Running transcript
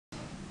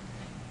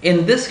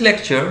In this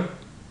lecture,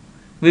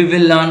 we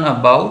will learn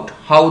about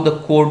how the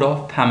code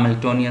of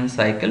Hamiltonian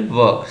cycle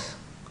works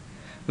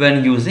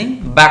when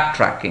using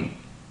backtracking.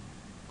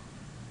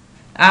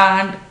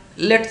 And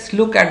let's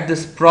look at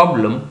this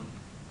problem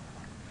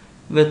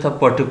with a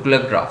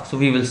particular graph. So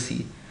we will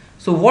see.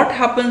 So what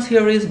happens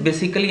here is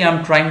basically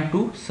I'm trying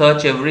to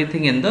search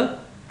everything in the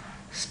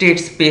state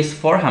space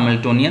for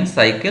Hamiltonian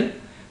cycle.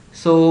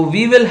 So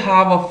we will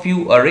have a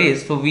few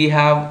arrays. So we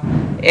have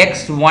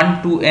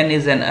x1 to n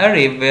is an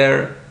array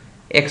where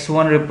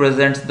x1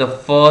 represents the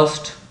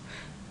first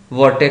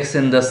vertex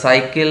in the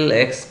cycle,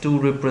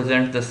 x2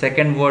 represents the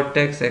second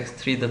vertex,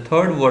 x3 the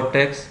third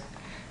vertex,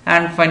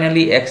 and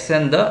finally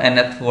xn the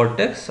nth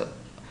vertex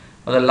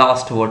or the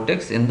last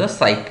vertex in the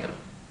cycle.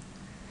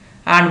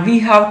 And we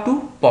have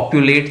to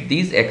populate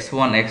these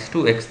x1,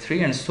 x2,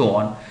 x3 and so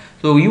on.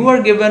 So you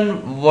are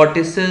given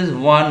vertices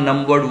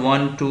numbered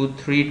 1, 2,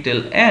 3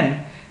 till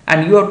n,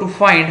 and you have to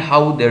find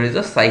how there is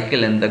a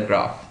cycle in the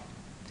graph.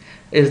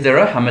 Is there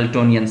a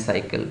Hamiltonian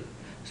cycle?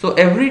 So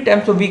every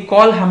time, so we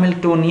call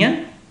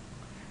Hamiltonian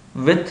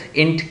with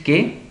int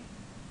k,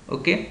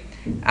 okay,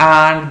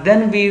 and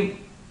then we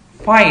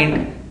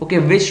find, okay,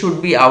 which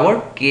should be our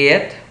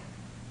kth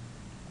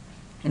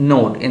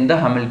node in the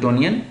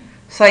Hamiltonian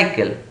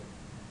cycle.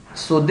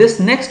 So this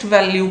next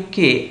value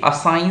k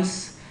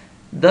assigns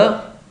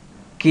the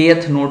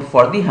kth node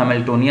for the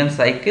Hamiltonian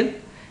cycle,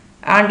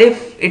 and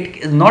if it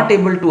is not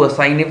able to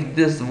assign, if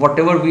this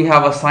whatever we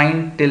have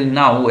assigned till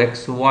now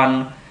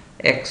x1,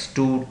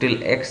 x2 till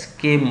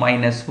xk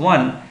minus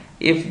 1,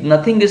 if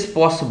nothing is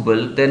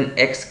possible, then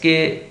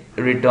xk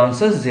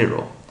returns a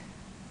 0,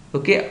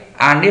 okay,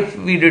 and if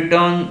we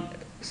return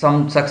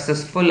some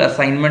successful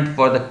assignment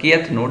for the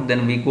kth node,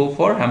 then we go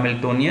for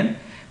Hamiltonian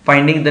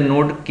finding the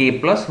node k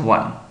plus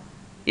 1.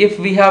 If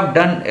we have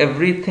done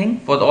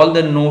everything for all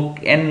the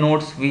n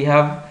nodes we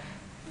have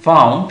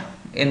found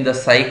in the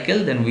cycle,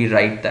 then we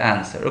write the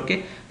answer.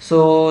 Okay,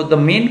 so the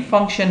main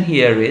function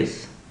here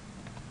is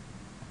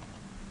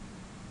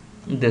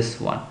this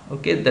one,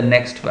 okay, the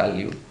next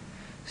value.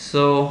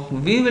 So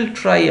we will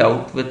try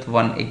out with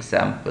one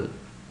example.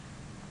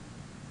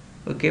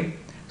 Okay,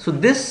 so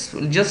this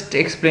just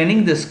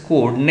explaining this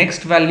code,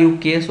 next value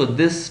k, so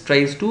this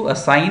tries to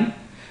assign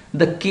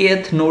the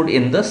kth node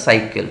in the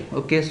cycle.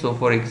 Okay, so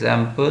for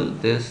example,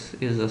 this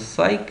is a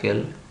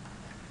cycle,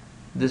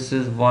 this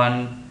is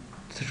 1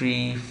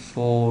 3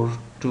 4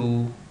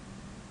 2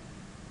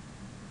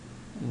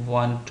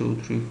 1 2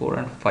 3 4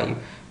 and 5.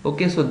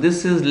 Okay, so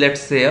this is,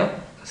 let's say, a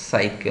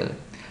cycle.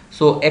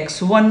 So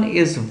x1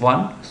 is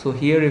 1, so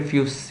here if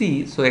you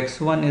see, so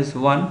x1 is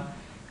 1,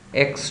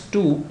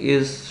 x2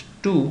 is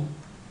 2,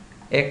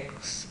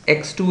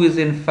 x2 is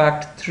in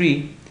fact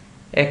 3,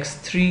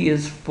 x3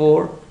 is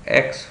 4,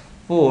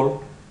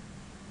 x4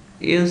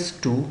 is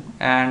 2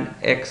 and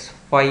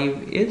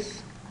x5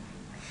 is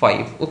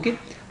 5. Okay,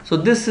 so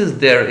this is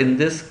there in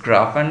this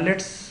graph, and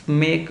let's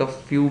make a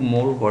few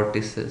more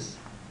vertices.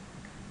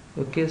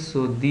 Okay,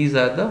 so these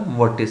are the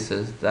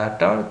vertices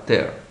that are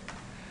there.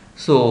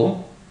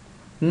 So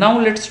now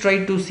let's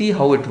try to see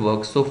how it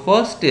works. So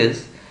first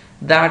is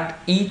that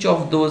each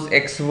of those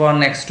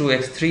x1, x2,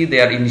 x3,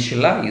 they are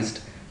initialized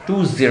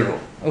to 0.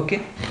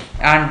 Okay,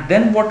 and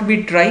then what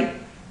we try,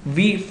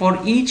 we for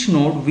each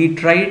node we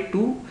try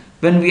to,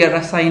 when we are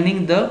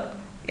assigning the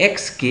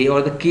xk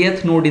or the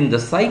kth node in the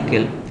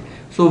cycle,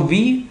 so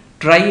we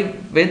try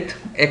with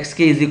xk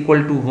is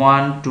equal to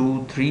 1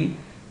 2 3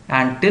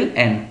 and till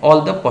n,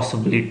 all the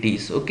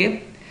possibilities.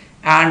 Okay,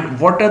 and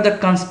what are the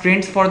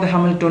constraints for the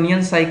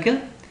Hamiltonian cycle?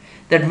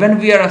 That when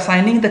we are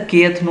assigning the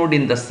kth node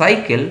in the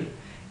cycle,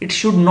 it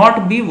should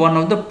not be one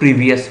of the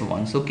previous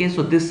ones. Okay,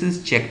 so this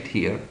is checked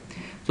here.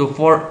 So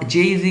for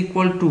j is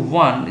equal to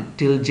 1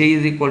 till j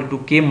is equal to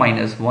k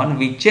minus 1,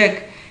 we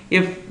check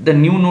if the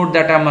new node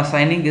that I am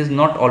assigning is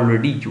not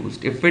already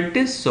used. If it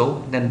is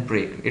so, then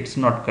break, it's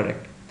not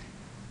correct.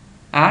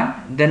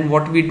 And then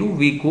what we do,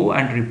 we go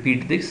and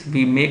repeat this,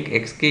 we make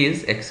xk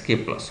is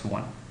xk plus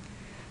 1.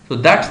 So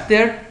that's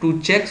there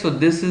to check. So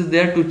this is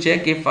there to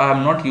check if I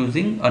am not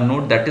using a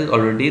node that is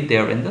already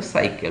there in the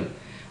cycle.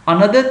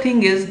 Another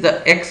thing is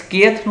the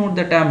xkth node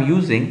that I am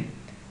using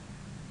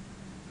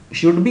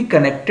should be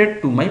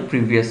connected to my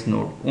previous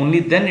node. Only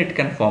then it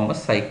can form a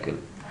cycle.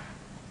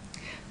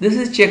 This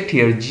is checked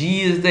here.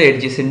 G is the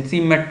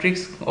adjacency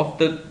matrix of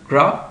the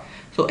graph.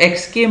 So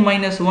xk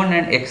minus 1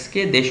 and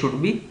xk, they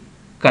should be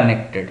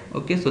connected.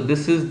 Okay, so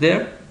this is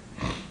there.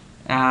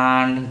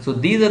 And so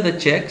these are the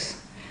checks.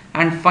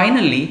 And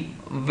finally,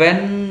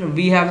 when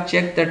we have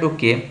checked that,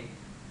 okay,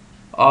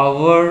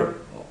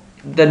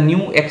 the new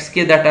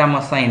xk that I am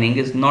assigning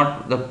is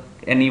not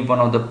any one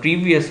of the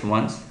previous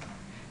ones,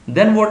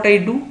 then what I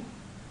do,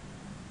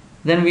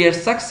 then we are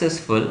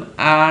successful.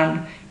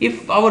 And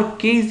if our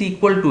k is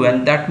equal to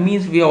n, that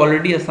means we have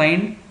already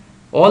assigned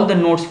all the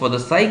nodes for the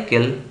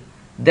cycle.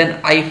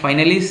 Then I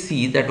finally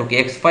see that,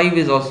 okay, x5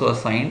 is also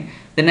assigned.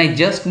 Then I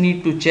just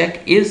need to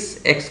check,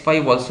 is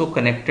x5 also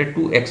connected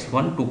to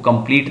x1 to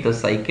complete the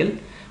cycle,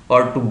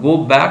 or to go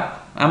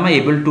back am I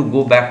able to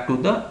go back to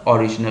the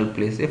original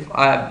place? If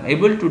I am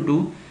able to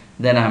do,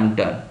 then I am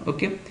done.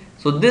 Okay,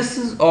 so this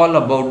is all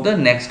about the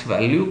next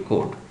value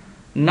code.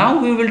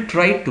 Now we will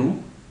try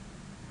to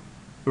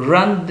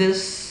run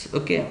this.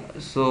 Okay,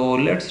 so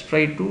let's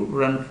try to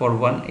run for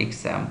one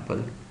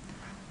example,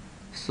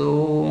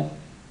 so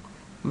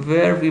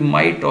where we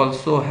might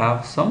also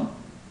have some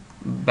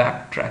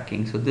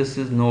backtracking. So this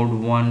is node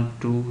 1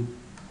 2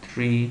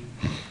 3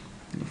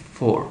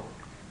 4.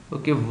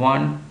 Okay,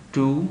 1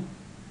 2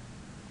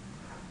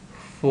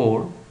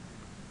 4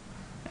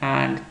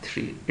 and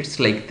 3. It's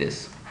like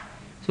this.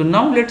 So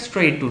now let's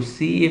try to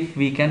see if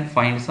we can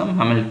find some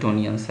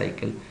Hamiltonian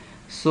cycle.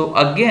 So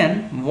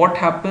again, what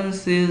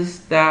happens is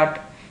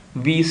that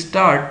we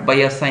start by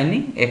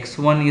assigning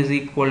x1 is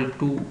equal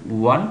to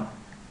 1,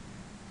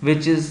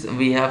 which is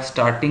we have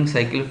starting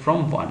cycle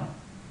from 1.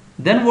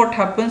 Then what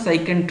happens, I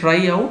can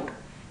try out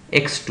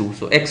x2.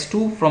 So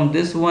x2, from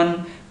this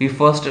one we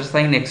first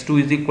assign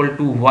x2 is equal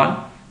to 1,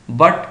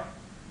 but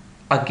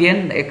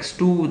again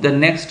x2, the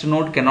next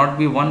node cannot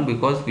be 1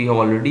 because we have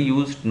already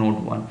used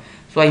node 1.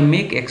 So I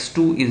make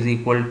x2 is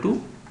equal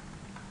to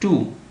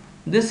 2.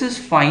 This is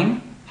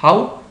fine.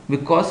 How?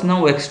 Because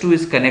now x2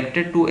 is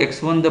connected to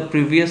x1, the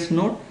previous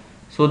node,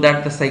 so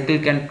that the cycle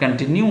can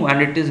continue,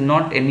 and it is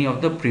not any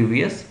of the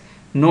previous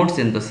nodes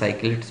in the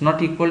cycle. It's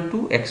not equal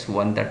to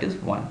x1, that is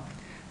 1.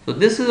 So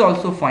this is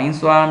also fine.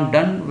 So I am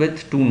done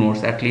with 2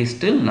 nodes, at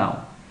least till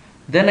now.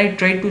 Then I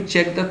try to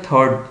check the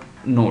third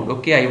node.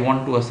 Okay, I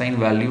want to assign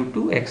value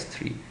to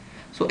x3.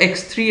 So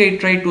x3 I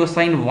try to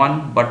assign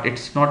 1, but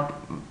it's not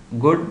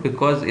good,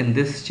 because in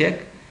this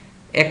check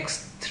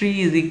x3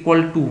 is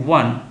equal to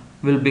 1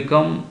 will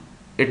become,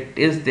 it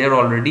is there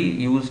already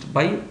used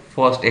by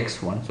first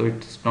x1, so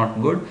it's not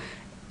good.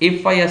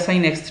 If I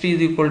assign x3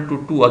 is equal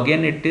to 2,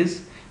 again it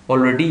is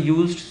already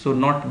used, so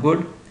not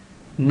good.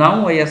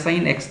 Now I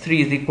assign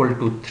x3 is equal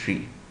to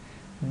 3.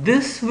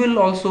 This will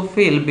also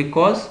fail,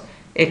 because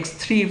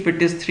x3, if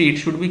it is 3, it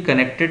should be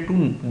connected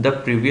to the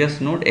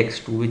previous node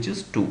x2, which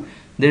is 2.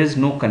 There is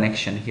no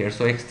connection here,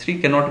 so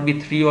x3 cannot be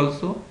 3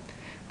 also.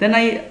 Then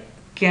I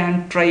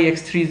can try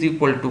x3 is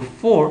equal to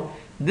 4.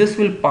 This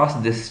will pass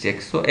this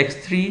check. So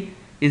x3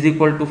 is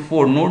equal to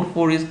 4. Node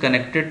 4 is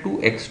connected to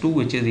x2,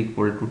 which is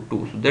equal to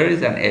 2. So there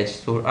is an edge.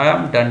 So I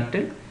am done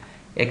till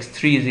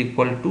x3 is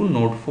equal to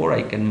node 4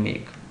 I can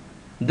make.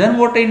 Then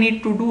what I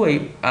need to do,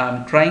 I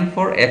am trying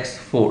for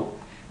x4.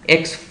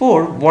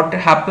 x4, what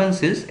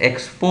happens is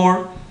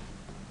x4,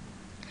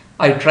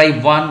 I try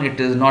 1, it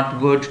is not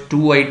good.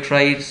 2 I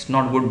try, it's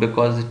not good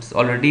because it's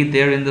already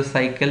there in the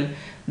cycle.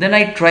 Then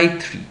I try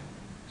 3.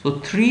 So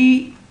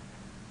 3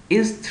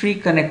 is 3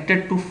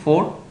 connected to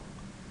 4?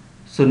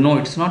 So no,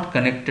 it's not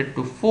connected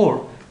to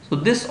 4. So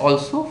this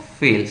also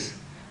fails.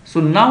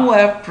 So now I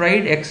have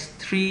tried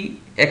x3,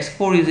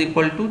 x4 is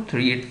equal to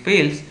 3, it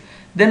fails.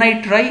 Then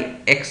I try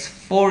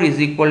x4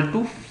 is equal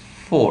to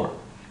 4.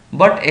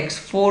 But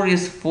x4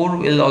 is 4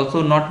 will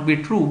also not be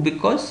true,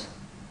 because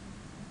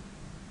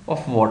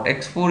of what?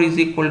 x4 is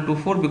equal to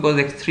 4 because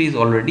x3 is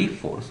already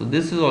 4. So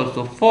this is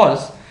also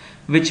false,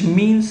 which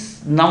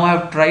means now I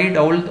have tried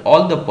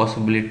all the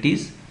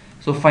possibilities.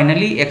 So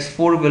finally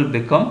x4 will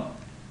become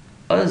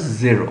a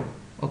 0.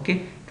 Okay,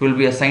 it will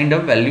be assigned a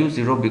value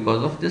 0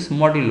 because of this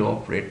modulo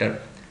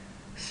operator.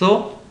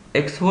 So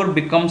x4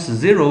 becomes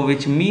 0,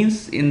 which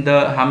means in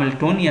the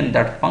Hamiltonian,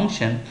 that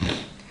function,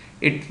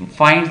 it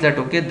finds that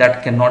okay,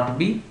 that cannot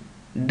be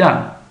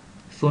done.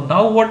 So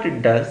now what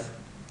it does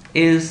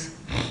is,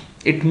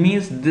 it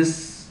means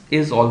this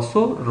is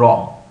also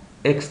wrong.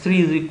 x3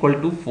 is equal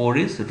to 4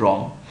 is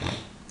wrong.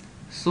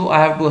 So I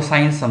have to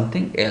assign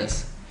something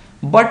else.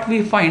 But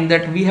we find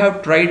that we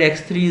have tried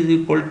x3 is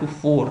equal to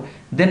 4,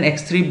 then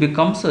x3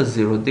 becomes a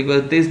 0,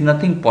 because there is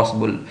nothing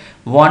possible.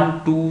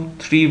 1, 2,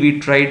 3 we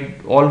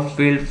tried, all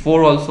failed.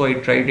 4 also I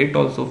tried, it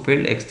also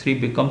failed.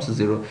 x3 becomes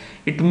 0.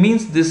 It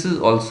means this is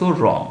also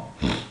wrong.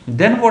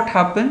 Then what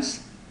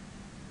happens?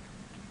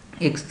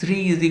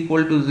 x3 is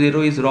equal to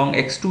 0 is wrong.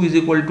 x2 is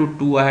equal to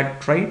 2 I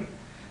had tried.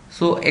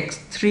 So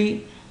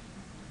x2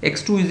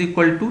 is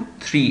equal to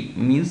 3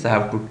 means I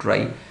have to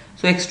try.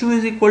 So x2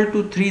 is equal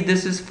to 3,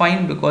 this is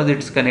fine because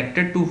it's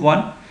connected to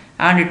 1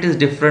 and it is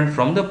different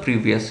from the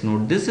previous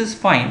node. This is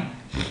fine.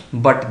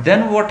 But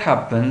then what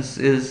happens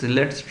is,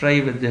 let's try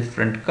with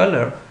different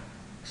color.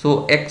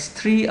 So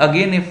x3,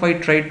 again if I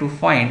try to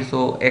find,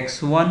 so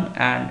x1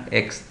 and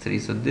x3,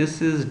 so this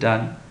is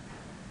done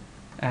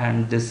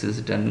and this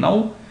is done.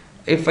 Now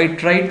if I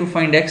try to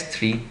find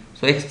x3,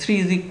 so x3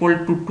 is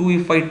equal to 2.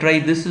 If I try,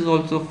 this is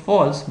also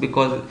false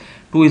because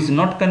 2 is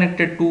not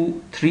connected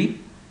to 3,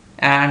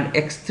 and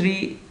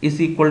x3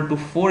 is equal to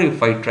 4.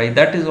 If I try,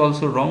 that is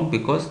also wrong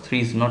because 3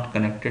 is not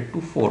connected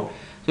to 4.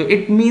 So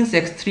it means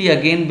x3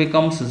 again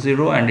becomes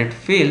 0 and it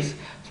fails.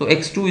 So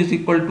x2 is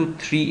equal to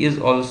 3 is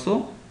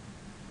also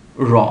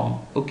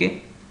wrong.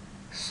 Okay,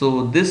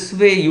 so this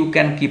way you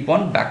can keep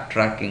on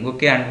backtracking.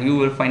 Okay, and you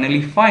will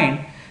finally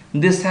find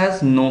this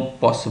has no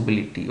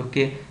possibility.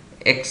 Okay,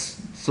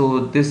 So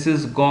this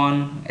is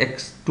gone.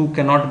 X2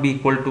 cannot be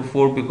equal to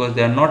 4 because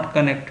they are not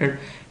connected.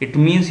 It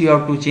means you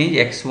have to change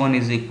x1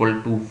 is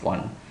equal to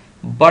 1.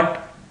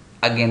 But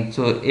again,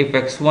 so if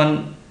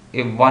x1,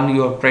 if 1,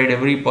 you have tried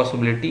every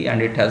possibility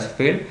and it has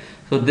failed,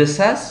 so this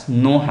has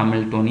no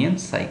Hamiltonian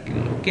cycle.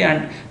 Okay,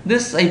 and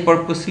this I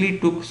purposely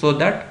took so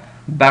that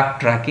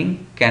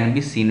backtracking can be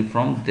seen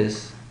from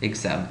this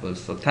example.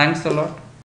 So thanks a lot.